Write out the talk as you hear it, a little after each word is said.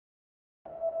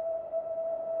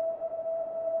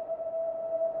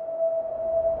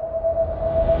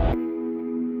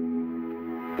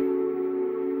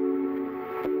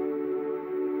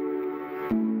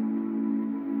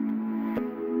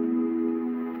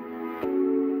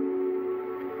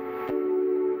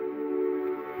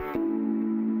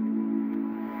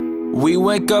We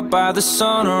wake up by the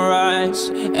sunrise,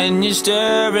 and you're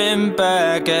staring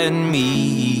back at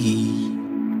me.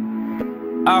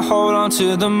 I hold on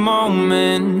to the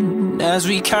moment as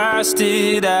we cast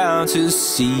it out to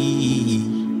sea.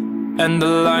 And the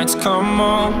lights come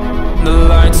on, the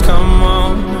lights come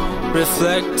on,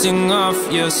 reflecting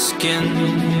off your skin.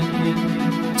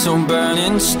 So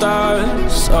burning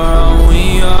stars are all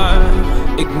we are,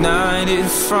 ignited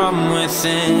from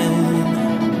within.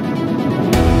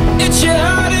 It's your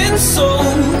heart and soul,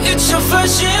 it's your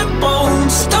flesh and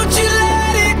bones. Don't you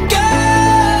let it go.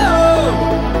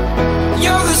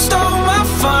 You're the storm I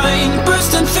find,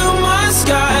 bursting through my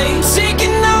sky,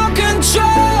 taking all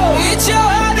control. It's your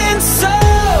heart and soul.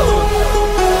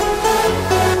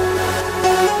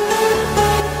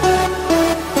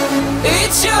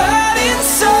 It's your heart and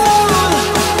soul.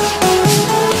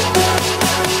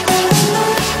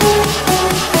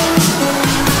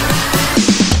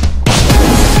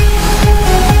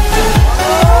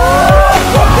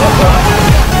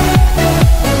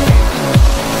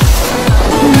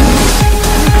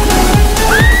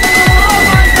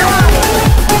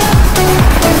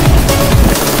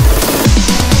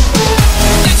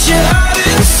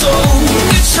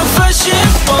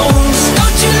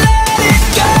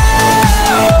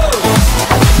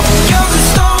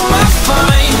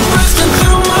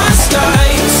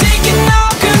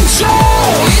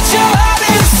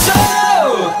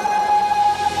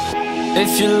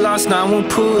 If you're lost, I will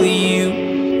pull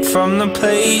you from the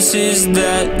places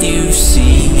that you've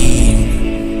seen.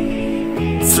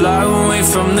 Fly away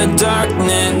from the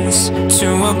darkness to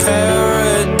a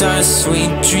paradise we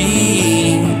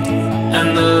dreamed.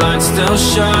 And the lights still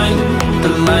shine, the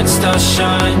lights still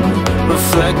shine,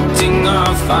 reflecting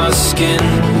off our skin.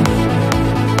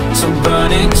 So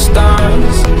burning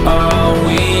stars are all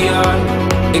we are,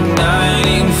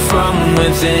 igniting from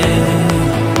within.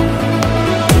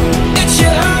 Your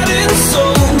heart and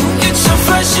soul, it's your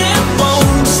flesh and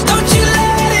bones. Don't you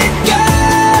let it go.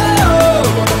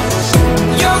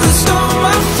 You're the storm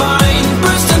I find,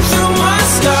 bursting through my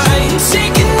sky,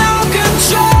 taking all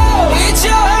control. It's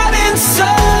your heart and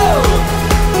soul.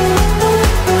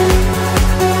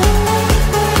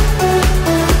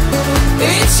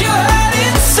 It's your heart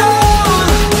and soul.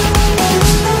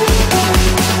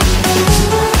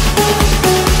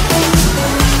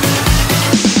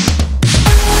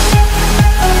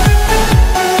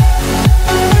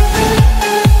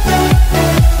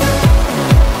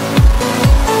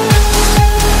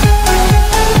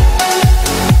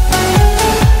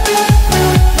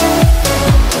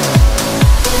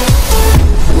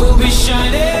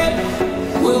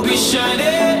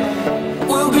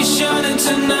 Shining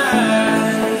tonight.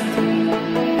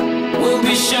 We'll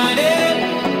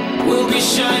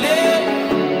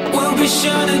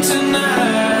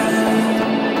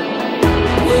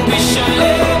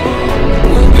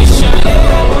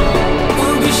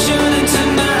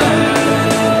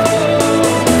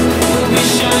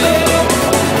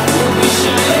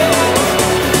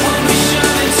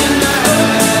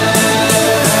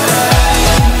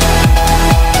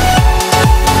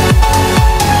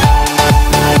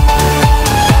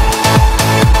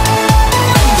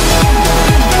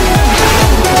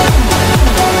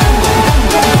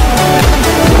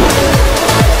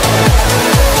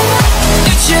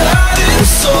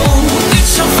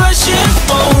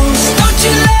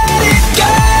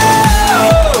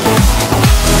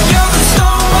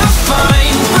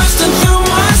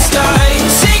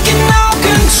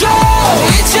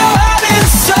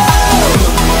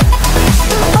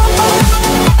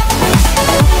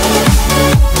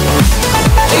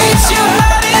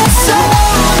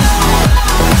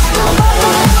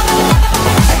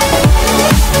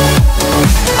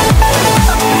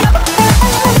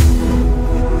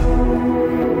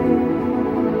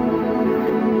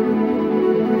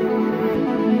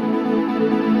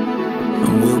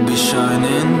be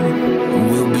shining.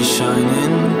 We'll be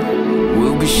shining.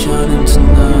 We'll be shining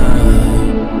tonight.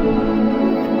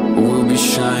 We'll be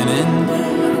shining.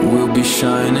 We'll be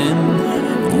shining.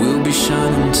 We'll be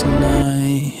shining tonight.